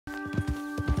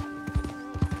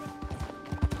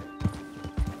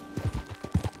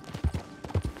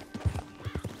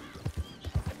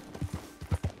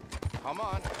Come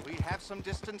on, we have some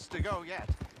distance to go yet.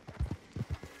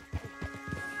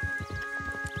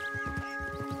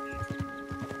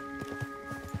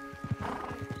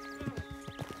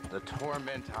 The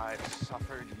torment I've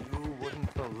suffered, you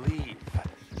wouldn't believe.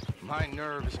 My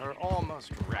nerves are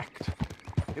almost wrecked.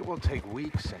 It will take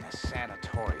weeks in a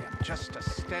sanatorium just to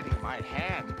steady my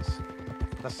hands.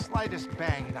 The slightest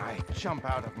bang and I jump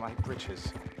out of my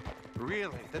britches.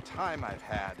 Really, the time I've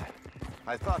had.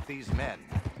 I thought these men,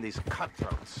 these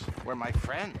cutthroats, were my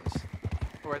friends.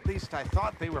 Or at least I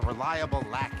thought they were reliable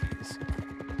lackeys.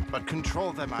 But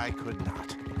control them I could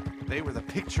not. They were the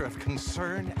picture of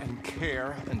concern and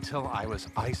care until I was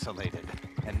isolated.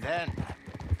 And then,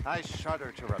 I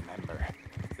shudder to remember,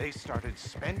 they started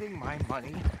spending my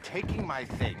money, taking my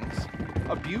things,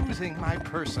 abusing my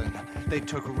person. They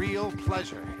took real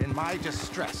pleasure in my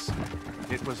distress.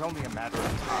 It was only a matter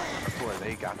of time before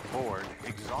they got bored,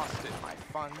 exhausted my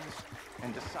funds,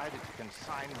 and decided to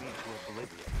consign me to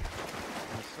oblivion.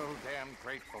 I'm so damn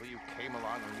grateful you came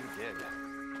along when you did.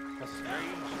 A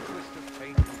strange twist of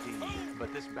fate indeed,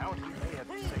 but this bounty may have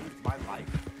saved my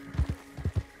life.